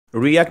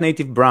React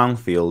Native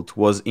Brownfield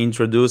was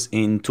introduced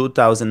in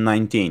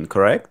 2019,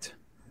 correct?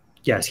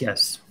 Yes,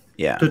 yes.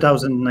 Yeah.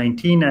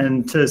 2019,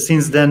 and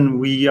since then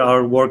we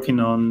are working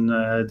on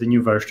the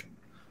new version.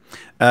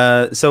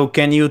 So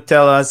can you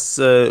tell us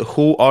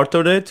who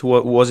authored it?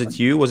 Was it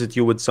you? Was it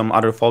you with some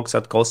other folks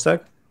at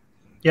Callstack?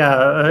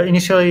 Yeah,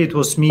 initially it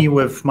was me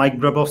with Mike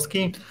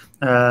Grabowski,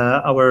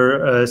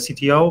 our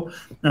CTO,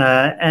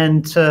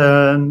 and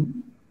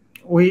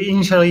we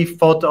initially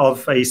thought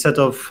of a set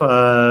of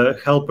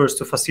helpers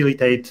to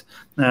facilitate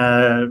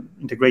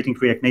integrating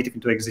React Native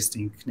into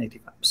existing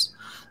native apps.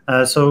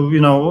 So, you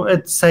know,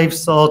 it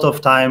saves a lot of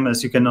time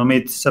as you can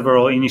omit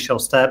several initial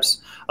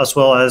steps, as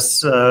well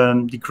as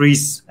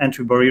decrease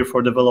entry barrier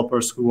for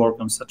developers who work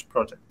on such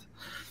project.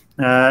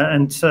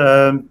 And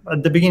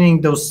at the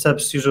beginning, those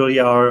steps usually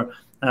are,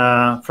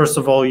 first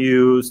of all,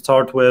 you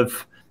start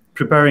with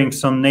preparing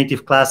some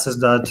native classes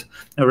that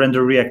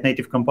render React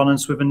Native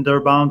components within their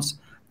bounds.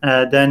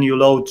 Then you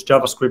load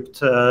JavaScript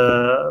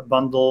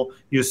bundle.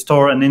 You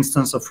store an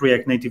instance of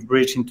React Native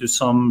Bridge into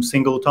some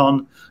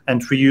singleton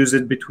and reuse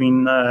it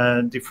between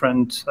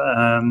different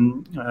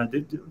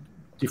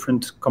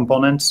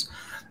components.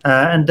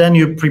 And then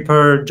you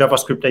prepare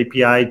JavaScript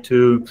API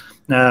to,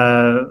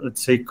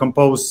 let's say,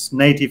 compose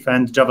native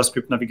and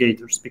JavaScript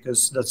navigators,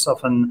 because that's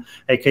often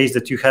a case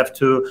that you have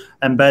to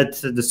embed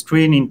the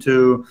screen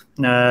into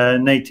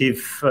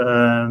native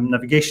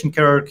navigation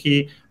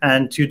hierarchy,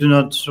 and you do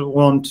not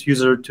want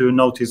user to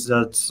notice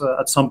that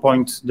at some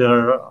point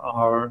there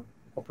are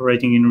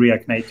operating in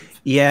React Native.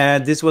 Yeah,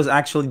 this was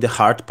actually the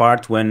hard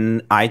part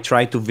when I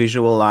tried to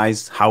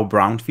visualize how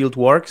Brownfield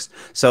works.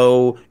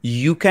 So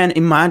you can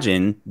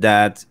imagine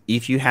that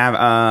if you have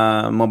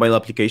a mobile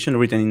application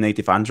written in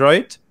native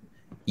Android,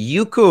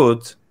 you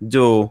could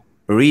do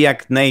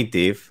React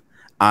Native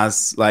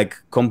as like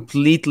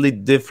completely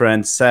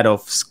different set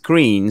of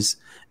screens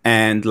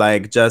and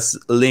like just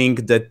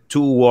link the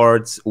two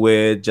words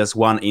with just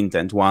one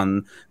intent,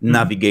 one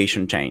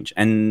navigation change.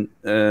 And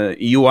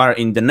you are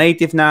in the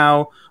native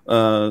now,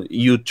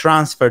 you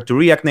transfer to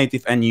React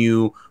Native and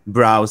you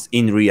browse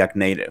in React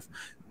Native.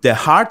 The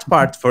hard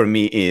part for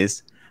me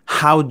is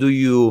how do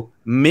you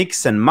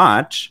mix and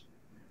match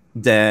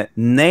the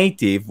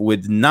native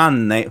with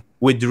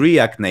with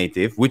React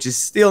Native, which is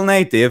still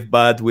native,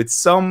 but with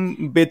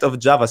some bit of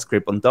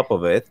JavaScript on top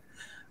of it.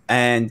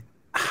 And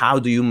how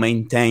do you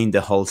maintain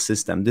the whole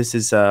system? This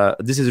is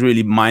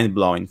really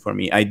mind-blowing for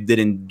me. I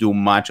didn't do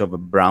much of a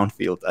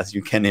brownfield, as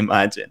you can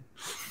imagine.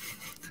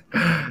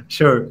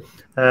 Sure.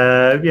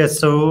 Yes,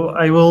 so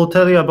I will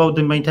tell you about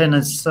the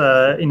maintenance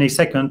in a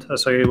second.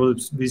 So I will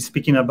be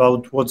speaking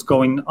about what's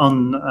going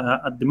on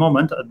at the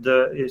moment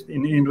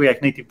in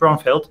React Native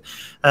Brownfield.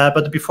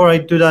 But before I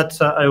do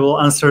that, I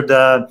will answer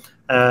the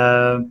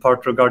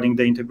part regarding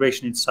the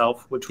integration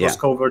itself, which was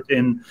covered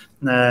in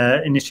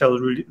initial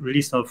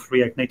release of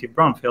React Native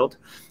Brownfield.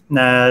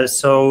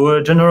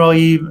 So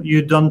generally,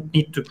 you don't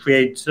need to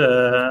create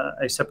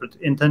a separate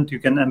intent. You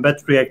can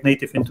embed React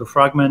Native into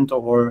Fragment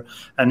or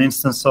an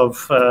instance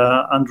of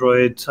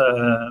Android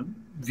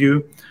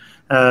Vue.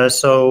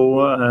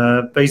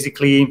 So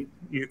basically,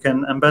 you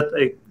can embed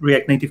a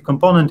React Native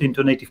component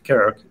into native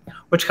hierarchy,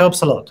 which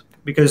helps a lot,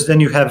 because then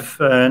you have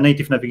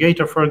native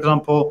navigator, for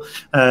example.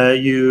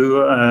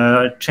 You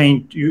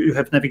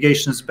have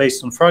navigations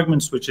based on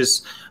fragments, which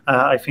is,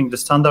 I think, the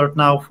standard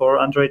now for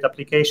Android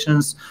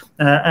applications.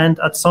 And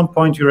at some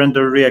point, you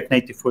render React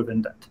Native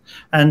within that.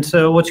 And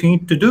what you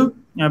need to do,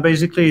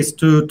 basically, is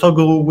to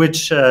toggle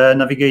which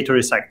navigator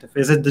is active.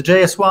 Is it the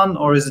JS one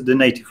or is it the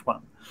native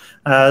one?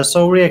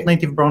 So React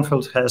Native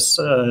Brownfield has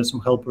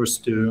some helpers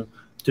to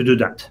do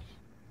that.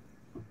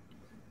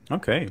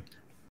 Okay.